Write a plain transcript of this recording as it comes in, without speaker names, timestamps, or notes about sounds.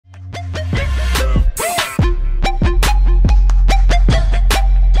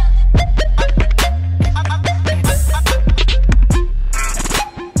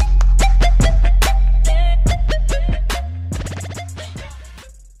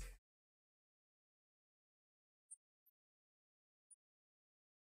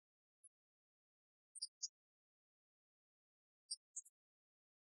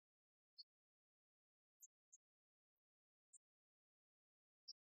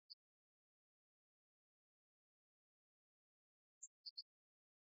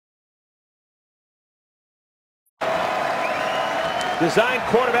Design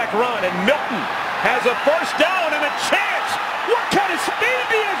quarterback run, and Milton has a first down and a chance. What kind of speed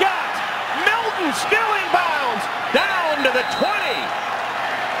do you got? Milton still inbounds, down to the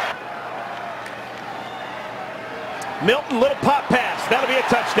 20. Milton, little pop pass. That'll be a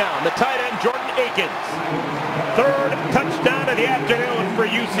touchdown. The tight end, Jordan Akins. Third touchdown of the afternoon for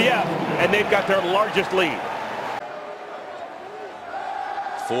UCF, and they've got their largest lead.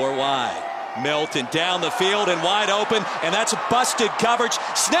 4 wide. Milton down the field and wide open, and that's busted coverage.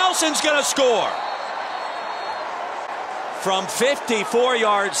 Snelson's going to score. From 54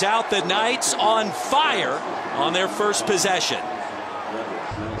 yards out, the Knights on fire on their first possession.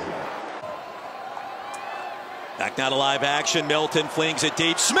 Back now to live action. Milton flings it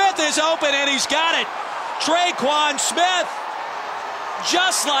deep. Smith is open, and he's got it. Traquan Smith.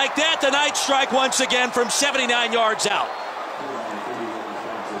 Just like that, the Knights strike once again from 79 yards out.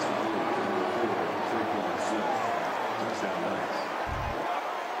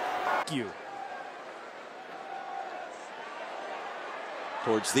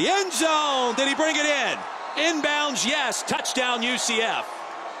 Towards the end zone. Did he bring it in? Inbounds, yes. Touchdown, UCF.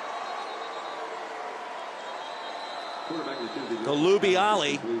 Kalubi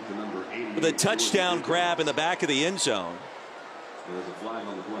Ali with a touchdown grab in the back of the end zone.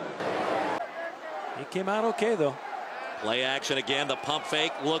 He came out okay, though. Play action again. The pump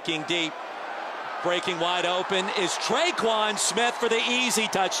fake, looking deep. Breaking wide open is Traquan Smith for the easy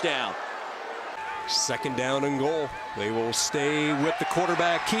touchdown. Second down and goal. They will stay with the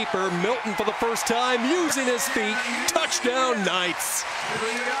quarterback keeper. Milton for the first time using his feet. Touchdown, Knights.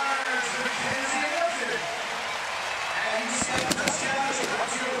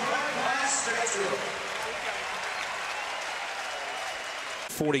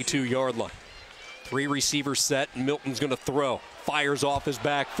 42-yard line. 3 receivers set. Milton's going to throw. Fires off his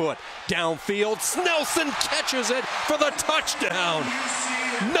back foot. Downfield. Snelson catches it for the touchdown.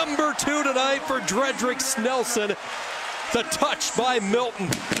 Number 2 tonight for Dredrick Snelson. The touch by Milton.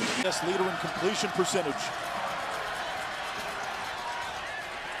 Yes, leader in completion percentage.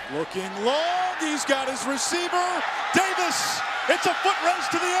 Looking long. He's got his receiver. Davis. It's a foot race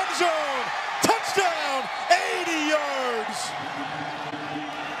to the end zone. Touchdown. 80 yards.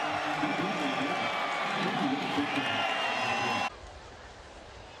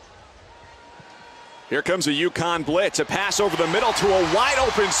 Here comes a UConn blitz, a pass over the middle to a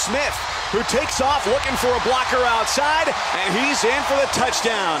wide-open Smith, who takes off looking for a blocker outside, and he's in for the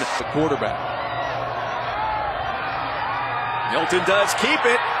touchdown. The quarterback. Milton does keep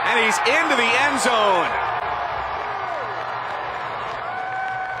it, and he's into the end zone.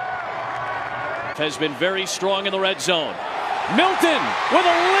 Has been very strong in the red zone. Milton with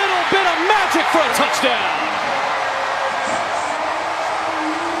a little bit of magic for a touchdown.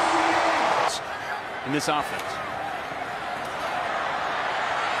 In this offense.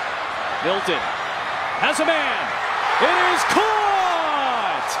 Milton has a man. It is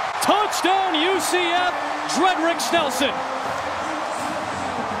caught! Touchdown UCF, Dredrick Snelson.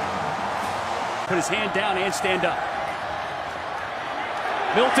 Put his hand down and stand up.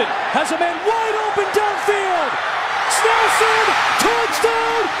 Milton has a man wide open downfield. Snelson,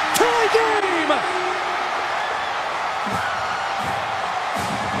 touchdown, tie game!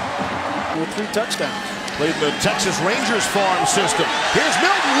 With 3 touchdowns. Played in the Texas Rangers farm system. Here's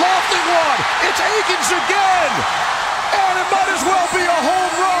Milton lofting one. It's Akins again. And it might as well be a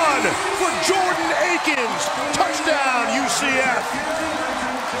home run for Jordan Akins. Touchdown, UCF.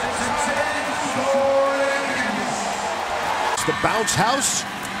 It's the bounce house.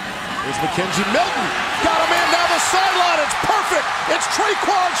 Here's McKenzie Milton. Got a man down the sideline. It's perfect. It's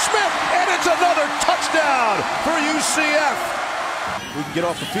Traquan Smith. And it's another touchdown for UCF. We can get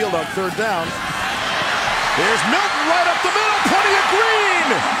off the field on 3rd down. There's Milton right up the middle, plenty of green,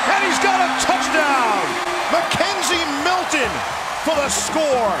 and he's got a touchdown. McKenzie Milton for the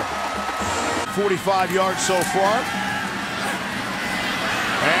score. 45 yards so far.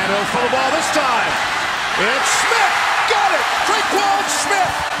 And he'll throw the ball this time. It's Smith, got it. Traquan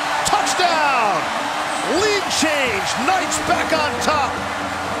Smith, touchdown. Lead change, Knights back on top.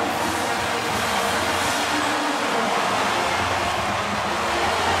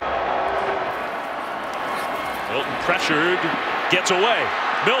 Milton pressured, gets away.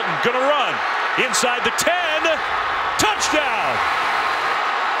 Milton gonna run inside the 10. Touchdown!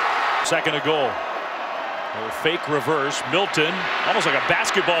 Second and goal. A fake reverse. Milton, almost like a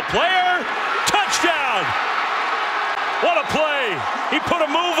basketball player. Touchdown! What a play! He put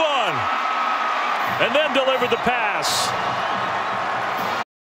a move on and then delivered the pass.